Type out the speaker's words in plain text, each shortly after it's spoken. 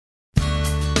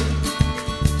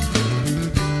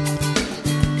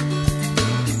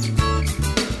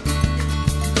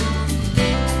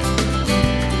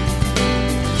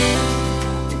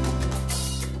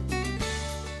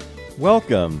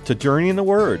Welcome to Journey in the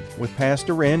Word with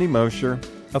Pastor Randy Mosher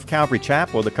of Calvary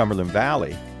Chapel of the Cumberland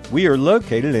Valley. We are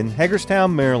located in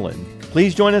Hagerstown, Maryland.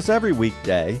 Please join us every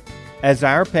weekday as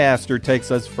our pastor takes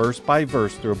us verse by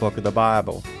verse through a book of the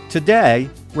Bible. Today,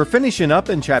 we're finishing up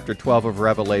in chapter 12 of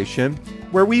Revelation,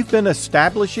 where we've been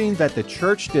establishing that the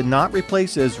church did not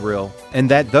replace Israel, and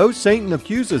that though Satan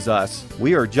accuses us,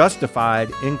 we are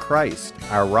justified in Christ,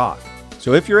 our rock.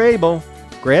 So if you're able,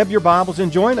 grab your Bibles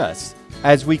and join us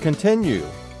as we continue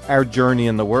our journey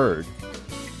in the Word.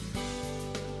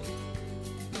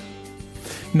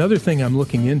 Another thing I'm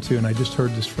looking into, and I just heard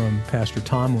this from Pastor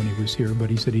Tom when he was here, but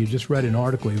he said he just read an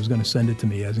article. He was going to send it to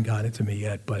me. He hasn't got it to me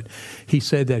yet. But he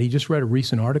said that he just read a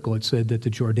recent article. It said that the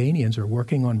Jordanians are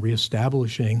working on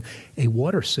reestablishing a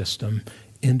water system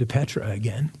into Petra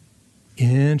again.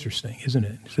 Interesting, isn't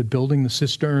it? So building the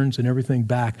cisterns and everything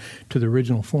back to the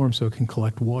original form so it can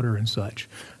collect water and such,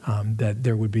 that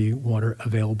there would be water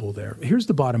available there. Here's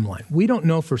the bottom line. We don't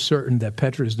know for certain that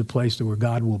Petra is the place to where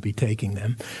God will be taking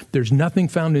them. There's nothing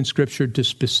found in Scripture to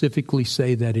specifically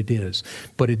say that it is,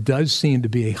 but it does seem to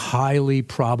be a highly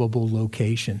probable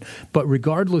location. But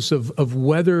regardless of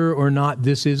whether or not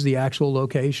this is the actual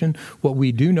location, what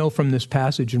we do know from this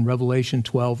passage in Revelation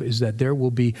 12 is that there will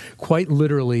be quite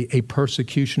literally a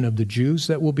persecution of the Jews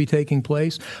that will be taking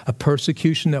place, a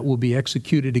persecution that will be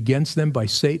executed against them by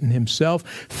Satan himself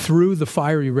through the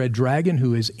fiery red dragon,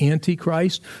 who is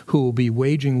Antichrist, who will be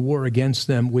waging war against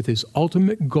them with his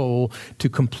ultimate goal to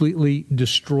completely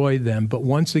destroy them. But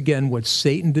once again, what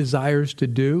Satan desires to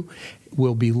do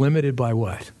will be limited by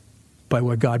what? By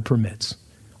what God permits.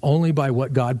 Only by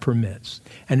what God permits.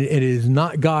 And it is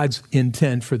not God's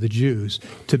intent for the Jews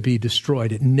to be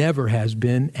destroyed. It never has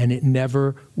been, and it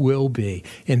never will be.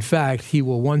 In fact, he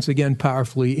will once again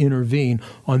powerfully intervene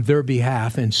on their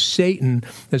behalf, and Satan,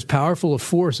 as powerful a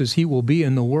force as he will be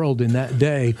in the world in that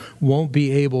day, won't be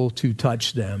able to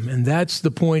touch them. And that's the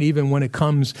point even when it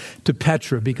comes to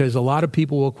Petra, because a lot of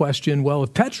people will question, well,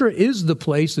 if Petra is the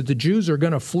place that the Jews are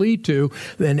going to flee to,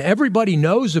 then everybody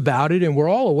knows about it, and we're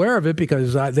all aware of it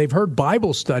because they've heard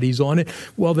Bible studies on it.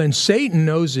 Well, then Satan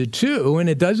knows it too. And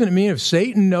it doesn't mean if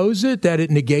Satan knows it that it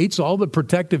negates all the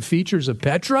protective features of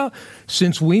Petra,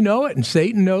 since we know it and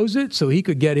Satan knows it, so he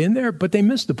could get in there. But they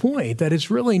missed the point that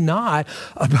it's really not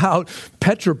about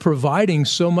Petra providing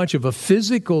so much of a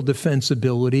physical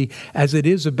defensibility as it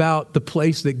is about the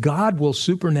place that God will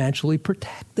supernaturally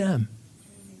protect them.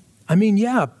 I mean,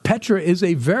 yeah, Petra is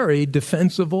a very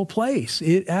defensible place.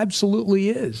 It absolutely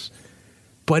is.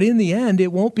 But in the end,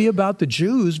 it won't be about the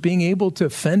Jews being able to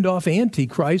fend off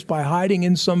Antichrist by hiding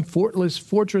in some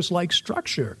fortress-like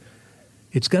structure.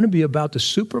 It's going to be about the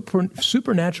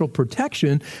supernatural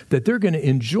protection that they're going to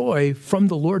enjoy from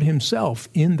the Lord himself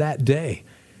in that day.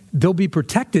 They'll be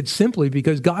protected simply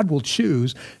because God will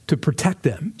choose to protect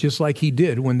them, just like he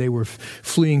did when they were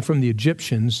fleeing from the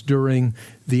Egyptians during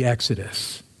the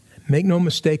Exodus. Make no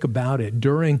mistake about it.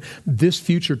 During this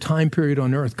future time period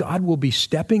on earth, God will be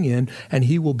stepping in and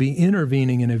he will be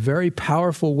intervening in a very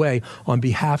powerful way on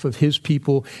behalf of his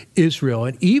people, Israel.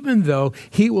 And even though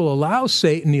he will allow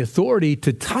Satan the authority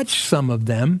to touch some of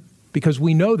them, because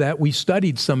we know that, we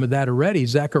studied some of that already.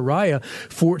 Zechariah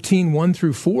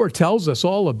 14:1-4 tells us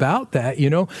all about that,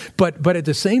 But at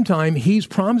the same time, he's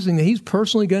promising that he's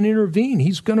personally going to intervene.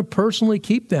 He's going to personally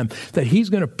keep them, that he's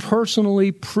going to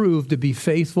personally prove to be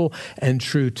faithful and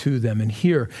true to them. And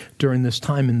here, during this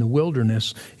time in the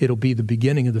wilderness, it'll be the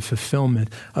beginning of the fulfillment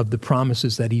of the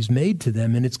promises that he's made to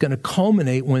them. And it's going to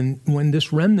culminate when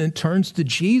this remnant turns to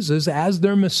Jesus as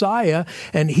their Messiah,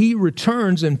 and he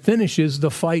returns and finishes the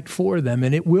fight for them.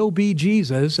 And it will be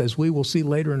Jesus, as we will see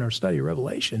later in our study of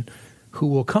Revelation, who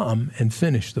will come and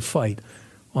finish the fight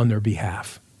on their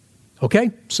behalf. Okay?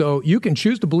 So you can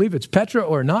choose to believe it's Petra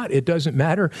or not. It doesn't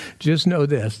matter. Just know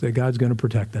this, that God's going to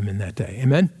protect them in that day.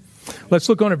 Amen? Let's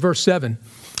look on at verse 7.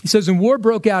 He says, "And war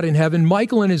broke out in heaven.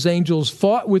 Michael and his angels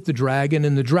fought with the dragon,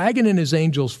 and the dragon and his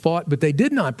angels fought, but they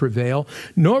did not prevail,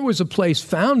 nor was a place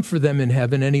found for them in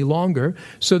heaven any longer.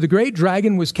 So the great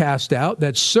dragon was cast out,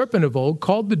 that serpent of old,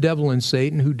 called the devil and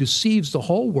Satan, who deceives the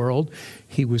whole world.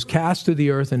 He was cast to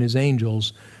the earth, and his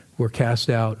angels were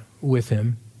cast out with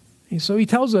him." So he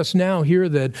tells us now here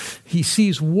that he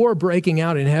sees war breaking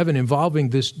out in heaven involving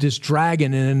this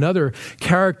dragon and another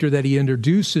character that he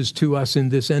introduces to us in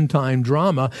this end-time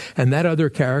drama, and that other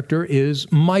character is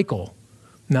Michael.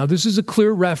 Now, this is a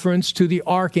clear reference to the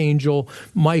archangel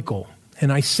Michael.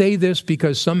 And I say this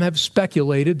because some have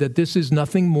speculated that this is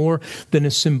nothing more than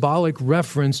a symbolic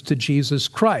reference to Jesus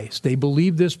Christ. They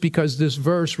believe this because this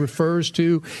verse refers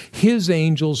to his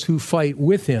angels who fight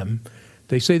with him.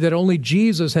 They say that only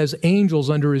Jesus has angels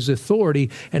under his authority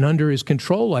and under his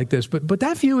control like this. But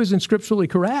that view isn't scripturally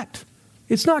correct.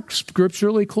 It's not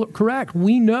scripturally correct.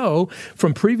 We know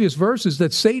from previous verses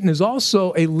that Satan is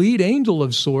also a lead angel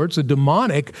of sorts, a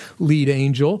demonic lead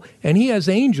angel, and he has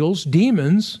angels,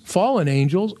 demons, fallen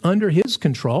angels under his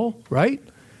control, right?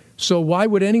 So why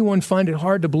would anyone find it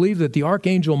hard to believe that the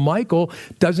archangel Michael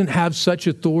doesn't have such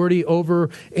authority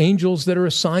over angels that are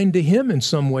assigned to him in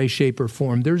some way, shape, or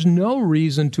form? There's no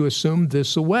reason to assume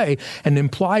this away. And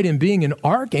implied in being an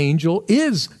archangel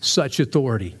is such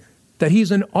authority, that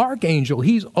he's an archangel.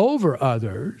 He's over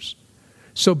others.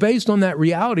 So based on that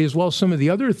reality, as well as some of the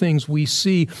other things we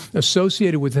see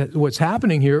associated with what's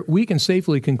happening here, we can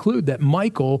safely conclude that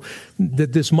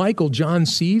this Michael John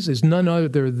sees is none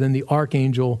other than the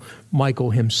archangel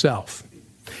Michael himself.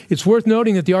 It's worth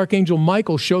noting that the archangel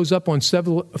Michael shows up on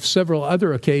several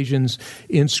other occasions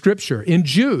in Scripture. In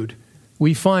Jude,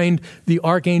 we find the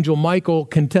archangel Michael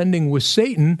contending with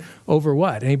Satan over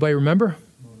what? Anybody remember?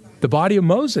 The body of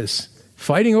Moses.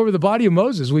 Fighting over the body of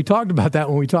Moses. We talked about that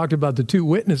when we talked about the two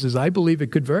witnesses. I believe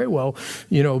it could very well,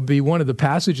 be one of the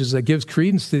passages that gives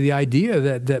credence to the idea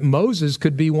that Moses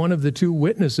could be one of the two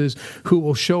witnesses who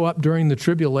will show up during the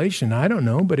tribulation. I don't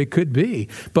know, but it could be.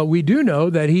 But we do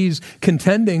know that he's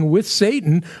contending with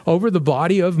Satan over the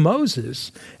body of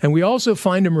Moses. And we also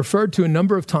find him referred to a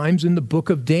number of times in the book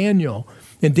of Daniel.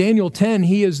 In Daniel 10,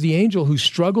 he is the angel who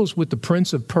struggles with the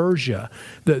prince of Persia,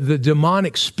 the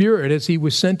demonic spirit, as he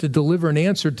was sent to deliver an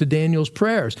answer to Daniel's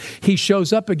prayers. He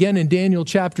shows up again in Daniel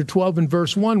chapter 12 and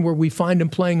verse 1, where we find him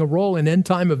playing a role in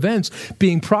end-time events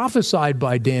being prophesied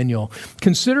by Daniel.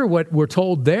 Consider what we're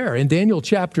told there. In Daniel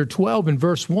chapter 12 and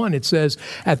verse 1, it says,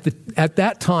 At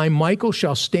that time Michael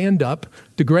shall stand up,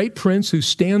 the great prince who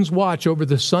stands watch over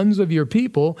the sons of your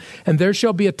people, and there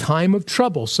shall be a time of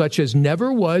trouble, such as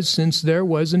never was since there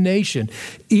was a nation,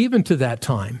 even to that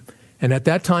time. And at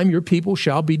that time your people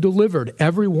shall be delivered,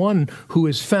 every one who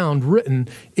is found written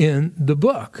in the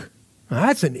book. Now,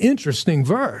 that's an interesting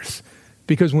verse,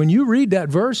 because when you read that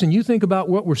verse and you think about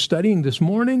what we're studying this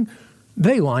morning,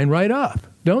 they line right up,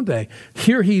 don't they?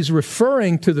 Here he's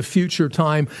referring to the future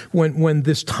time when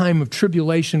this time of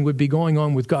tribulation would be going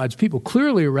on with God's people.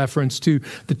 Clearly a reference to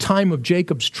the time of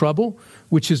Jacob's trouble,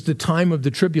 which is the time of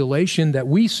the tribulation that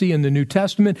we see in the New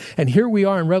Testament. And here we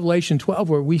are in Revelation 12,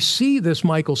 where we see this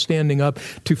Michael standing up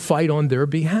to fight on their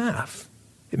behalf.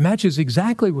 It matches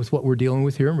exactly with what we're dealing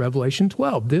with here in Revelation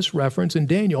 12. This reference in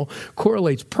Daniel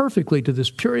correlates perfectly to this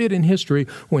period in history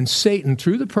when Satan,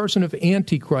 through the person of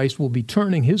Antichrist, will be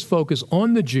turning his focus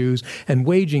on the Jews and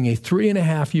waging a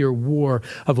 3.5-year war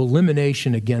of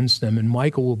elimination against them. And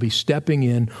Michael will be stepping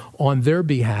in on their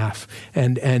behalf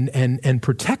and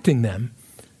protecting them.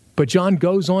 But John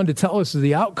goes on to tell us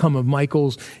the outcome of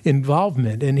Michael's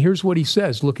involvement. And here's what he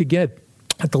says. Look again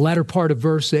at the latter part of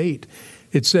verse 8.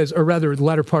 It says, or rather, the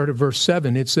latter part of verse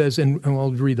 7, it says, and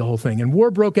I'll read the whole thing. And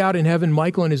war broke out in heaven.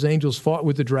 Michael and his angels fought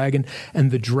with the dragon,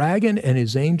 and the dragon and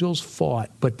his angels fought,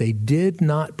 but they did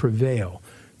not prevail,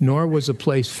 nor was a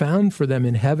place found for them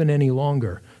in heaven any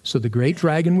longer. So the great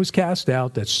dragon was cast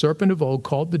out, that serpent of old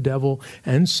called the devil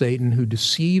and Satan, who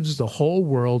deceives the whole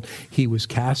world. He was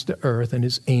cast to earth, and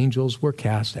his angels were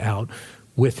cast out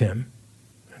with him.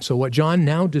 So what John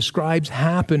now describes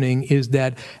happening is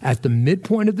that at the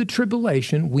midpoint of the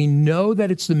tribulation, we know that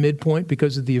it's the midpoint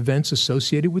because of the events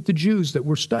associated with the Jews that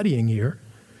we're studying here.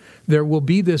 There will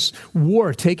be this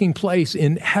war taking place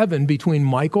in heaven between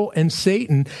Michael and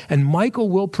Satan, and Michael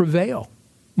will prevail.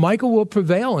 Michael will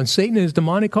prevail, and Satan and his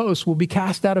demonic hosts will be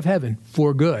cast out of heaven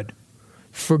for good.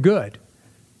 For good.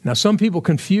 Now, some people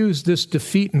confuse this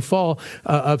defeat and fall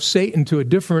of Satan to a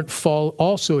different fall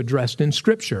also addressed in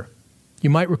Scripture. You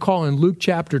might recall in Luke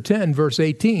chapter 10, verse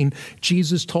 18,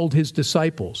 Jesus told his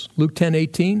disciples, Luke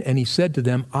 10:18, and he said to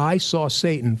them, I saw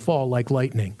Satan fall like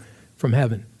lightning from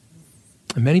heaven.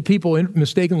 And many people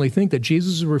mistakenly think that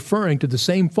Jesus is referring to the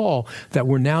same fall that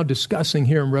we're now discussing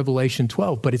here in Revelation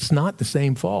 12, but it's not the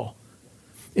same fall.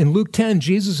 In Luke 10,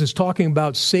 Jesus is talking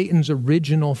about Satan's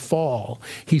original fall.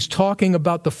 He's talking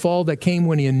about the fall that came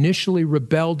when he initially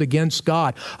rebelled against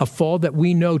God, a fall that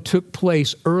we know took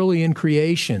place early in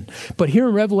creation. But here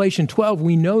in Revelation 12,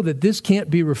 we know that this can't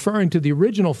be referring to the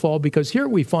original fall, because here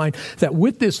we find that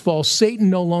with this fall, Satan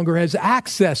no longer has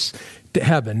access to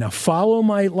heaven. Now, follow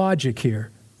my logic here.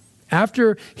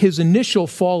 After his initial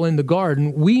fall in the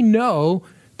garden, we know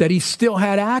that he still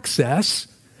had access,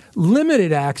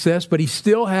 limited access, but he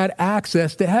still had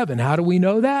access to heaven. How do we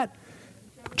know that?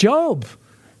 Job.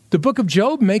 The book of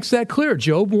Job makes that clear.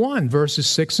 Job 1, verses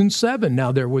 6 and 7.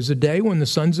 Now there was a day when the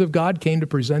sons of God came to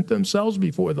present themselves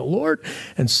before the Lord,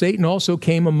 and Satan also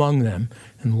came among them.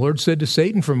 And the Lord said to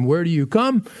Satan, from where do you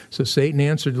come? So Satan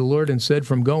answered the Lord and said,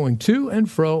 from going to and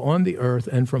fro on the earth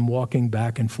and from walking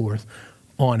back and forth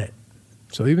on it.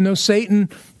 So even though Satan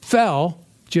fell,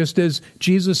 just as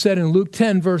Jesus said in Luke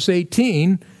 10, verse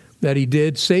 18, that he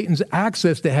did, Satan's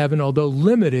access to heaven, although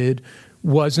limited,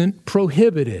 wasn't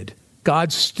prohibited.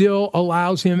 God still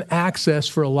allows him access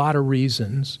for a lot of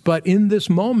reasons. But in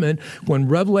this moment, when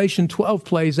Revelation 12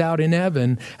 plays out in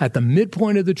heaven, at the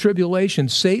midpoint of the tribulation,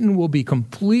 Satan will be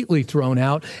completely thrown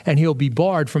out and he'll be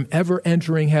barred from ever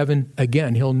entering heaven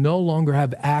again. He'll no longer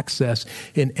have access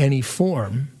in any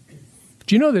form.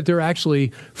 Do you know that there are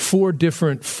actually 4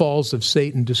 different falls of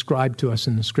Satan described to us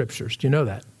in the scriptures? Do you know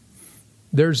that?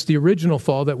 There's the original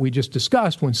fall that we just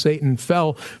discussed when Satan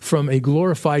fell from a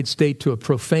glorified state to a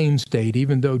profane state,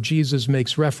 even though Jesus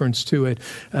makes reference to it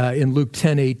in Luke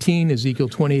 10:18, Ezekiel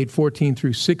 28:14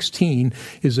 through 16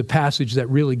 is a passage that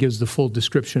really gives the full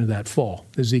description of that fall.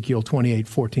 Ezekiel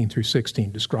 28:14 through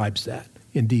 16 describes that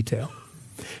in detail.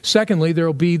 Secondly, there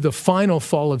will be the final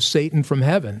fall of Satan from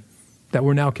heaven that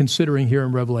we're now considering here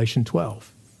in Revelation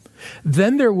 12.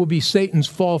 Then there will be Satan's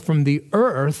fall from the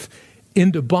earth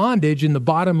into bondage in the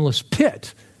bottomless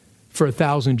pit for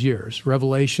 1,000 years.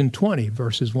 Revelation 20,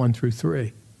 verses 1 through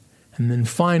 3. And then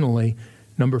finally,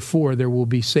 number 4, there will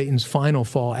be Satan's final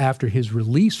fall after his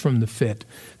release from the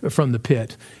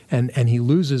pit, and he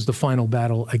loses the final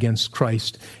battle against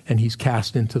Christ, and he's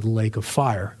cast into the lake of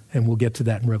fire. And we'll get to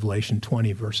that in Revelation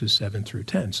 20, verses 7 through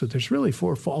 10. So there's really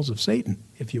 4 falls of Satan,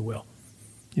 if you will.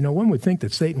 You know, one would think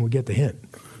that Satan would get the hint.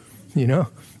 You know,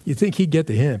 you think he'd get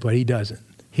the hint, but he doesn't.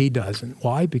 He doesn't.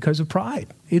 Why? Because of pride.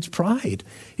 It's pride.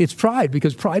 It's pride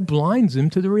because pride blinds him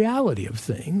to the reality of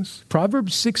things.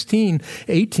 Proverbs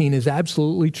 16:18 is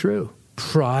absolutely true.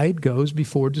 Pride goes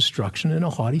before destruction and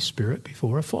a haughty spirit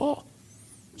before a fall.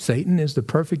 Satan is the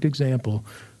perfect example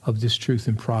of this truth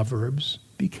in Proverbs.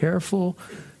 Be careful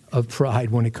of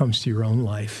pride when it comes to your own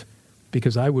life,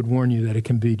 because I would warn you that it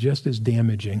can be just as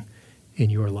damaging in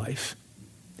your life.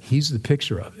 He's the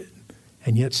picture of it.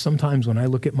 And yet sometimes when I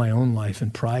look at my own life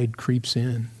and pride creeps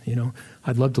in, you know,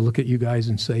 I'd love to look at you guys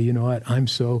and say, you know what, I'm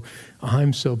so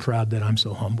proud that I'm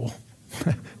so humble.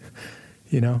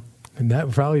 You know, and that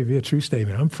would probably be a true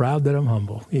statement. I'm proud that I'm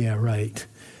humble. Yeah, right.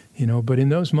 You know, but in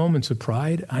those moments of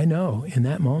pride, I know in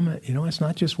that moment, you know, it's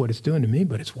not just what it's doing to me,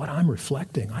 but it's what I'm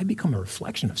reflecting. I become a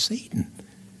reflection of Satan.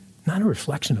 Not a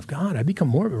reflection of God. I become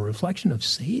more of a reflection of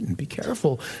Satan. Be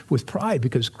careful with pride,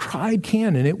 because pride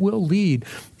can and it will lead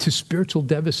to spiritual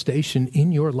devastation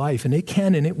in your life. And it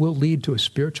can and it will lead to a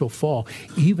spiritual fall,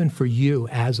 even for you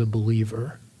as a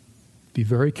believer. Be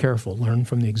very careful. Learn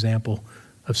from the example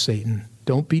of Satan.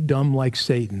 Don't be dumb like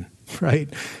Satan,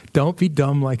 right? Don't be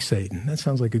dumb like Satan. That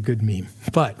sounds like a good meme.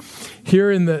 But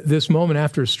here in this moment,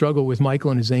 after a struggle with Michael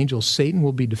and his angels, Satan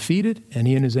will be defeated, and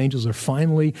he and his angels are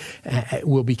finally,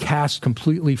 will be cast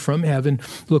completely from heaven.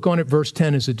 Look on at verse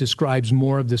 10 as it describes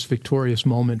more of this victorious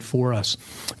moment for us.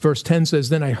 Verse 10 says,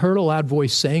 "Then I heard a loud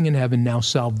voice saying in heaven, now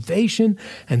salvation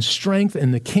and strength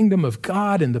and the kingdom of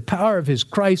God and the power of his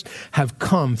Christ have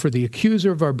come, for the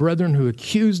accuser of our brethren who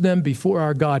accused them before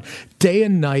our God day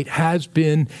and night has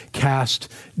been cast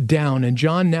down." And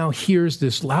John now hears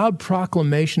this loud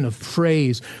proclamation of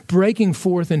praise breaking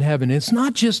forth in heaven. It's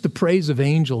not just the praise of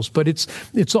angels, but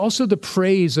it's also the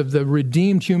praise of the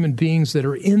redeemed human beings that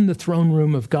are in the throne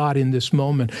room of God in this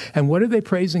moment. And what are they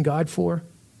praising God for?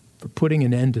 For putting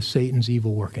an end to Satan's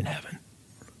evil work in heaven.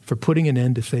 For putting an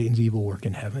end to Satan's evil work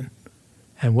in heaven.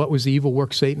 And what was the evil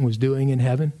work Satan was doing in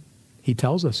heaven? He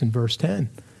tells us in verse 10,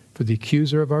 "For the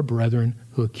accuser of our brethren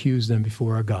who accused them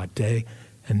before our God day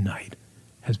and night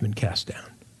has been cast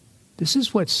down." This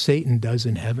is what Satan does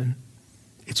in heaven.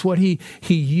 It's what he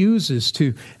uses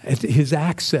to his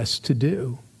access to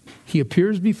do. He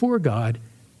appears before God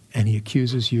and he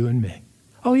accuses you and me.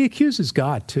 Oh, he accuses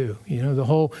God too. You know, the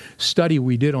whole study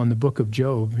we did on the book of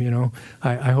Job, you know,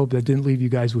 I hope that didn't leave you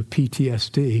guys with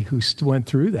PTSD who went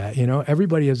through that. You know,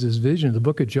 everybody has this vision of the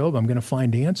book of Job. I'm going to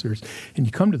find answers. And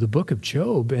you come to the book of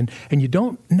Job and you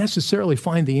don't necessarily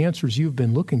find the answers you've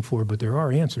been looking for, but there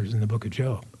are answers in the book of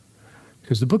Job.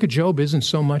 Because the book of Job isn't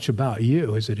so much about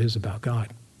you as it is about God.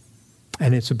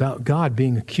 And it's about God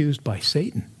being accused by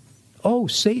Satan. Oh,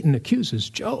 Satan accuses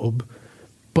Job,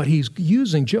 but he's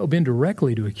using Job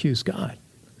indirectly to accuse God.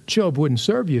 Job wouldn't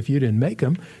serve you if you didn't make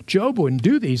him. Job wouldn't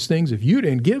do these things if you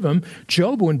didn't give him.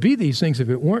 Job wouldn't be these things if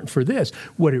it weren't for this.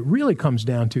 What it really comes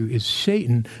down to is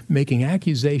Satan making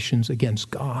accusations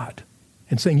against God.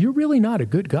 and saying, you're really not a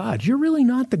good God. You're really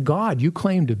not the God you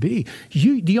claim to be.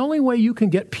 The only way you can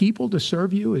get people to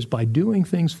serve you is by doing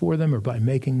things for them or by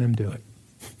making them do it.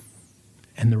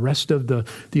 And the rest of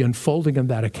the unfolding of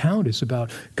that account is about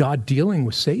God dealing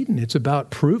with Satan. It's about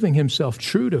proving himself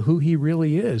true to who he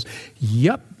really is.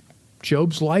 Yep,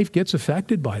 Job's life gets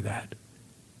affected by that.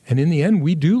 And in the end,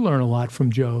 we do learn a lot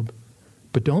from Job.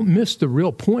 But don't miss the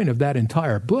real point of that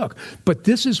entire book. But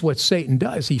this is what Satan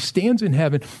does. He stands in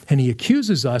heaven and he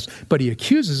accuses us, but he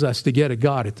accuses us to get at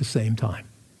God at the same time.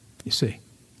 You see,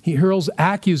 he hurls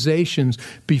accusations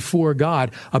before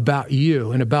God about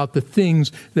you and about the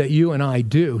things that you and I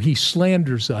do. He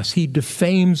slanders us. He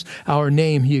defames our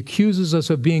name. He accuses us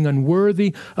of being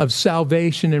unworthy of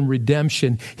salvation and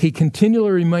redemption. He continually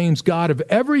remains God of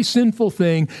every sinful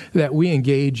thing that we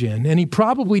engage in. And he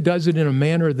probably does it in a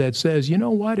manner that says, you know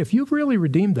what? If you've really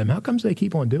redeemed them, how comes they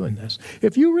keep on doing this?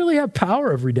 If you really have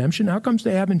power of redemption, how comes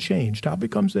they haven't changed? How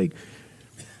comes they...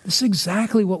 This is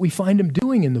exactly what we find him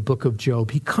doing in the book of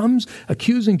Job. He comes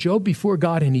accusing Job before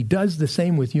God, and he does the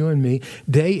same with you and me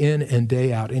day in and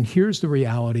day out. And here's the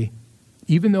reality.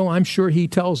 Even though I'm sure he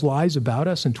tells lies about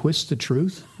us and twists the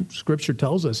truth, Scripture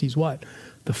tells us he's what?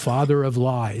 The father of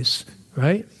lies,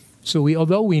 right? So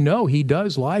although we know he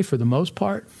does lie for the most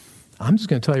part, I'm just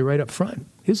going to tell you right up front,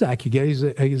 his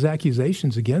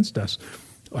accusations against us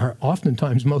are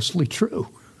oftentimes mostly true.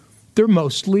 They're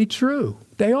mostly true.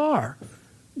 They are.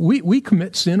 We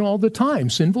commit sin all the time,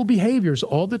 sinful behaviors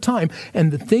all the time.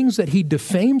 And the things that he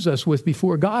defames us with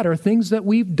before God are things that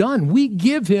we've done. We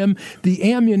give him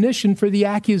the ammunition for the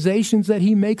accusations that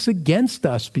he makes against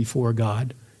us before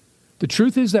God. The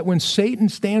truth is that when Satan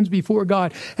stands before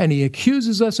God and he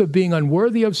accuses us of being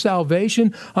unworthy of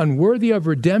salvation, unworthy of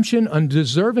redemption,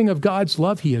 undeserving of God's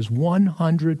love, he is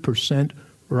 100%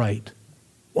 right.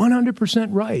 100%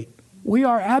 right. We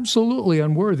are absolutely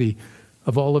unworthy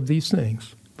of all of these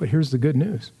things. But here's the good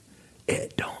news.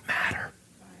 It don't matter.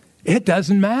 It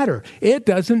doesn't matter. It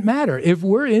doesn't matter. If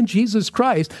we're in Jesus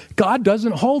Christ, God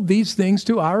doesn't hold these things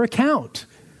to our account.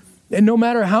 And no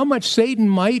matter how much Satan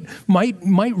might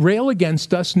rail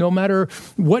against us, no matter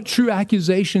what true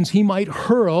accusations he might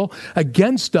hurl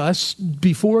against us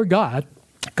before God,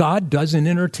 God doesn't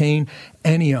entertain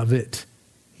any of it.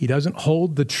 He doesn't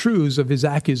hold the truths of his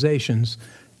accusations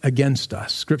against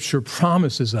us. Scripture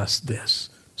promises us this.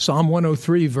 Psalm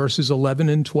 103, verses 11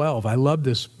 and 12. I love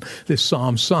this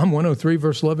psalm. Psalm 103,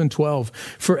 verse 11 and 12.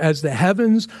 For as the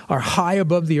heavens are high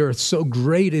above the earth, so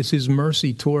great is his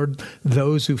mercy toward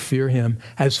those who fear him.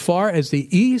 As far as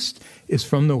the east is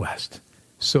from the west,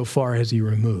 so far has he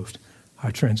removed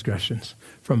our transgressions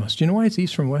from us. Do you know why it's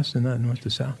east from west and not north to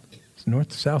south? It's north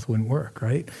to south wouldn't work,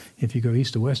 right? If you go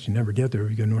east to west, you never get there.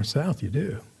 If you go north to south, you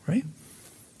do, right?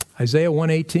 Isaiah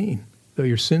 1:18. Though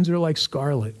your sins are like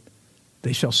scarlet,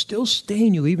 they shall still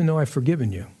stain you even though I've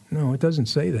forgiven you. No, it doesn't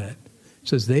say that. It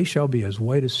says they shall be as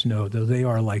white as snow. Though they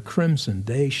are like crimson,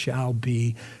 they shall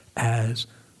be as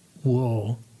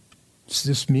wool. Does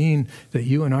this mean that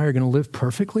you and I are going to live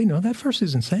perfectly? No, that verse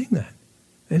isn't saying that.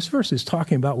 This verse is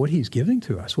talking about what he's giving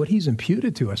to us, what he's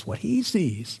imputed to us, what he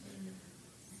sees.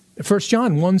 1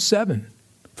 John 1:7.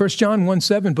 1 John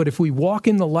 1:7, but if we walk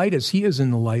in the light as he is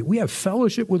in the light, we have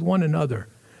fellowship with one another,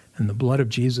 and the blood of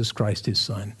Jesus Christ, his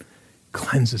Son,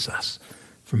 cleanses us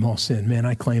from all sin. Man,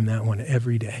 I claim that one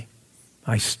every day.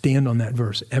 I stand on that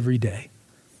verse every day.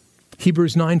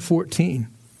 Hebrews 9:14.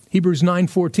 Hebrews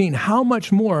 9:14. How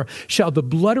much more shall the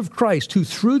blood of Christ, who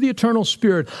through the eternal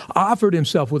Spirit offered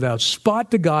himself without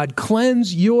spot to God,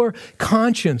 cleanse your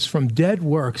conscience from dead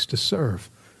works to serve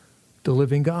the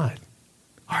living God?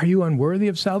 Are you unworthy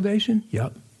of salvation?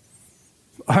 Yep.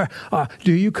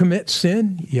 Do you commit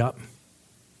sin? Yep.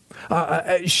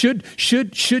 Should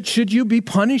you be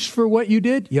punished for what you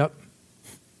did? Yep.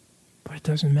 But it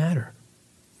doesn't matter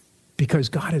because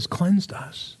God has cleansed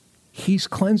us. He's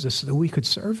cleansed us so that we could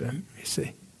serve him, you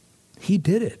see. He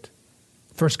did it.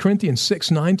 1 Corinthians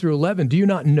 6:9-11. Do you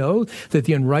not know that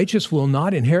the unrighteous will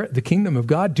not inherit the kingdom of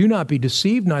God? Do not be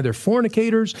deceived, neither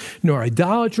fornicators, nor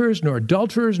idolaters, nor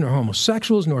adulterers, nor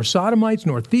homosexuals, nor sodomites,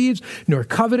 nor thieves, nor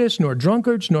covetous, nor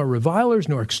drunkards, nor revilers,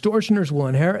 nor extortioners will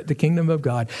inherit the kingdom of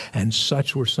God. And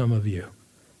such were some of you.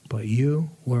 But you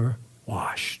were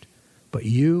washed. But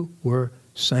you were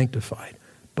sanctified.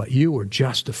 But you were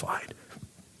justified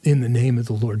in the name of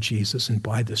the Lord Jesus and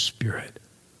by the Spirit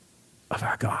of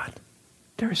our God.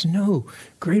 There is no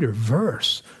greater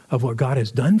verse of what God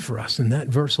has done for us than that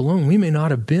verse alone. We may not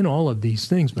have been all of these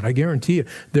things, but I guarantee you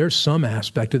there's some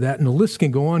aspect of that. And the list can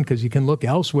go on because you can look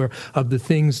elsewhere of the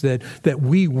things that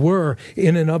we were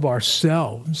in and of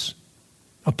ourselves.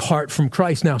 apart from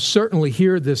Christ. Now, certainly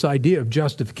here, this idea of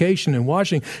justification and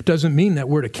washing doesn't mean that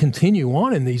we're to continue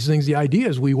on in these things. The idea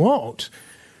is we won't.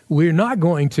 We're not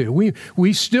going to.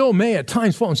 We still may at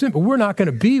times fall in sin, but we're not going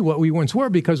to be what we once were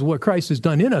because of what Christ has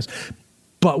done in us.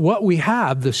 But what we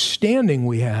have, the standing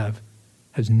we have,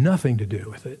 has nothing to do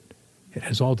with it. It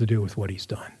has all to do with what he's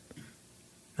done.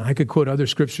 Now, I could quote other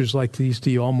scriptures like these to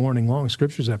you all morning long,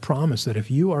 scriptures that promise that if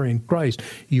you are in Christ,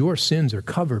 your sins are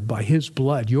covered by his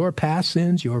blood, your past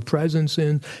sins, your present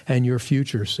sins, and your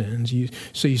future sins.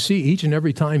 So you see, each and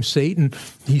every time Satan,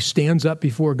 he stands up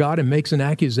before God and makes an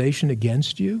accusation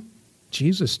against you,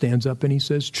 Jesus stands up and he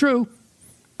says, true,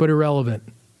 but irrelevant,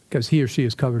 because he or she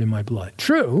is covered in my blood.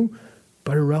 True,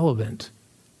 but irrelevant,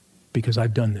 because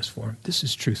I've done this for him. This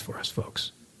is truth for us,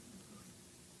 folks.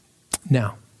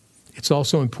 Now, it's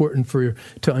also important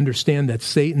to understand that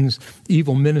Satan's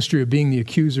evil ministry of being the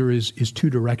accuser is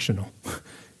two-directional.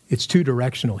 It's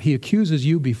two-directional. He accuses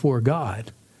you before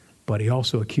God, but he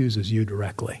also accuses you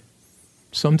directly.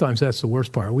 Sometimes that's the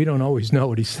worst part. We don't always know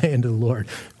what he's saying to the Lord.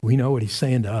 We know what he's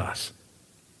saying to us.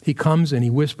 He comes and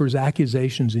he whispers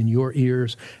accusations in your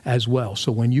ears as well.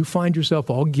 So when you find yourself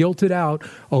all guilted out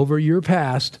over your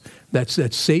past, that's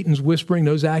Satan's whispering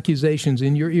those accusations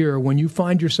in your ear. When you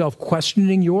find yourself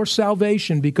questioning your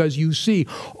salvation because you see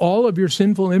all of your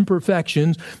sinful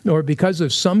imperfections, or because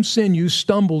of some sin you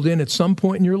stumbled in at some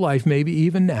point in your life, maybe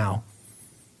even now,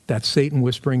 that's Satan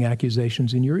whispering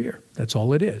accusations in your ear. That's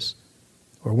all it is.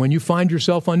 Or when you find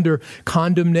yourself under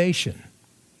condemnation,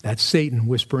 that's Satan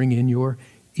whispering in your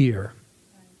ear.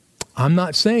 I'm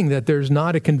not saying that there's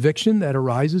not a conviction that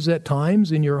arises at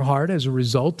times in your heart as a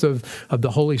result of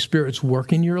the Holy Spirit's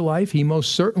work in your life. He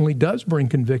most certainly does bring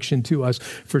conviction to us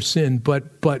for sin. But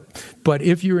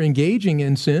if you're engaging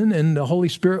in sin, and the Holy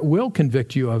Spirit will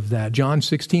convict you of that. John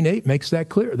 16:8 makes that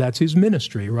clear. That's his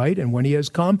ministry, right? And when he has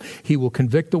come, he will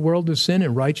convict the world of sin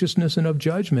and righteousness and of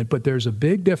judgment. But there's a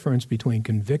big difference between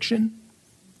conviction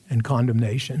and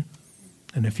condemnation.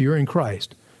 And if you're in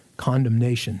Christ,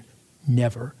 condemnation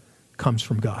never comes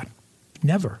from God.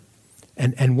 Never.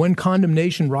 And when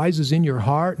condemnation rises in your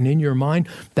heart and in your mind,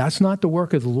 that's not the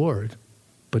work of the Lord,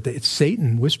 but it's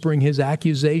Satan whispering his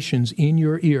accusations in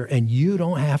your ear, and you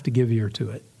don't have to give ear to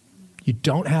it. You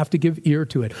don't have to give ear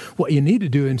to it. What you need to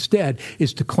do instead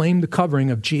is to claim the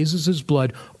covering of Jesus'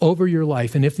 blood over your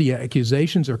life. And if the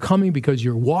accusations are coming because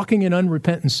you're walking in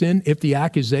unrepentant sin, if the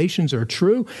accusations are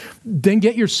true, then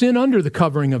get your sin under the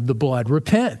covering of the blood.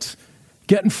 Repent.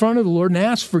 Get in front of the Lord and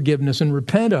ask forgiveness and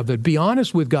repent of it. Be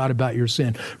honest with God about your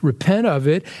sin. Repent of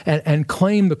it and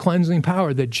claim the cleansing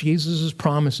power that Jesus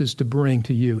promises to bring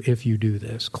to you if you do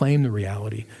this. Claim the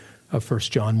reality of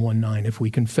 1 John 1:9. If we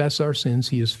confess our sins,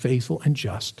 he is faithful and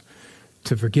just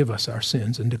to forgive us our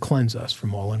sins and to cleanse us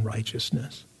from all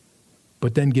unrighteousness.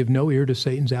 But then give no ear to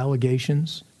Satan's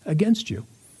allegations against you,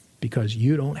 because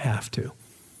you don't have to.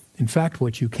 In fact,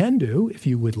 what you can do, if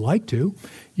you would like to,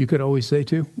 you could always say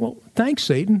to, well, thanks,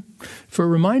 Satan, for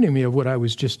reminding me of what I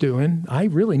was just doing. I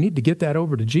really need to get that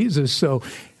over to Jesus, so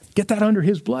get that under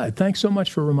his blood. Thanks so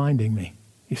much for reminding me.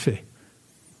 You see,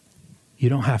 you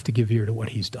don't have to give ear to what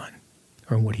he's done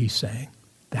or what he's saying.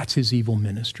 That's his evil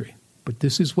ministry. But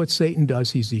this is what Satan does.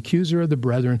 He's the accuser of the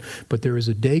brethren. But there is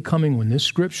a day coming when this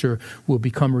scripture will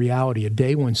become reality, a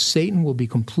day when Satan will be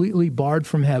completely barred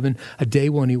from heaven, a day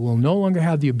when he will no longer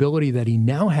have the ability that he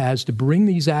now has to bring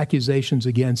these accusations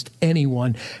against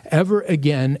anyone ever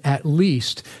again, at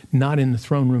least not in the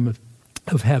throne room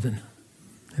of heaven.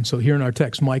 And so here in our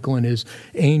text, Michael and his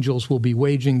angels will be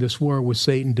waging this war with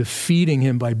Satan, defeating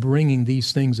him by bringing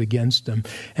these things against him.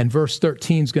 And verse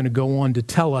 13 is going to go on to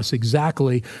tell us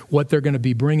exactly what they're going to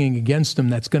be bringing against him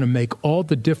that's going to make all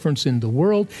the difference in the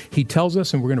world. He tells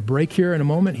us, and we're going to break here in a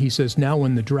moment, he says, now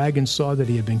when the dragon saw that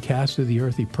he had been cast to the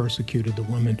earth, he persecuted the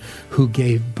woman who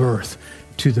gave birth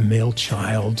to the male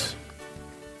child.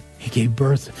 He gave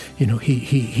birth,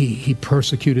 he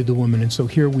persecuted the woman. And so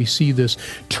here we see this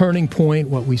turning point.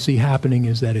 What we see happening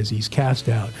is that as he's cast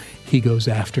out, he goes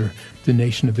after the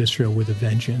nation of Israel with a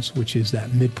vengeance, which is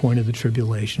that midpoint of the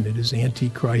tribulation. It is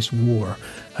Antichrist war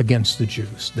against the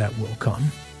Jews that will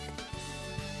come.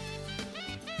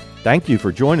 Thank you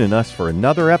for joining us for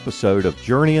another episode of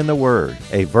Journey in the Word,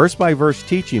 a verse-by-verse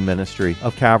teaching ministry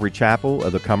of Calvary Chapel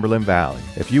of the Cumberland Valley.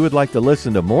 If you would like to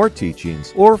listen to more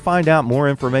teachings or find out more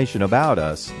information about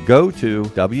us, go to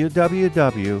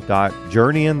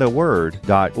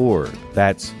www.journeyintheword.org.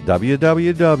 That's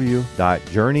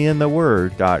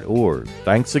www.journeyintheword.org.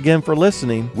 Thanks again for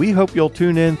listening. We hope you'll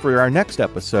tune in for our next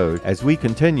episode as we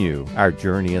continue our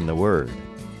journey in the Word.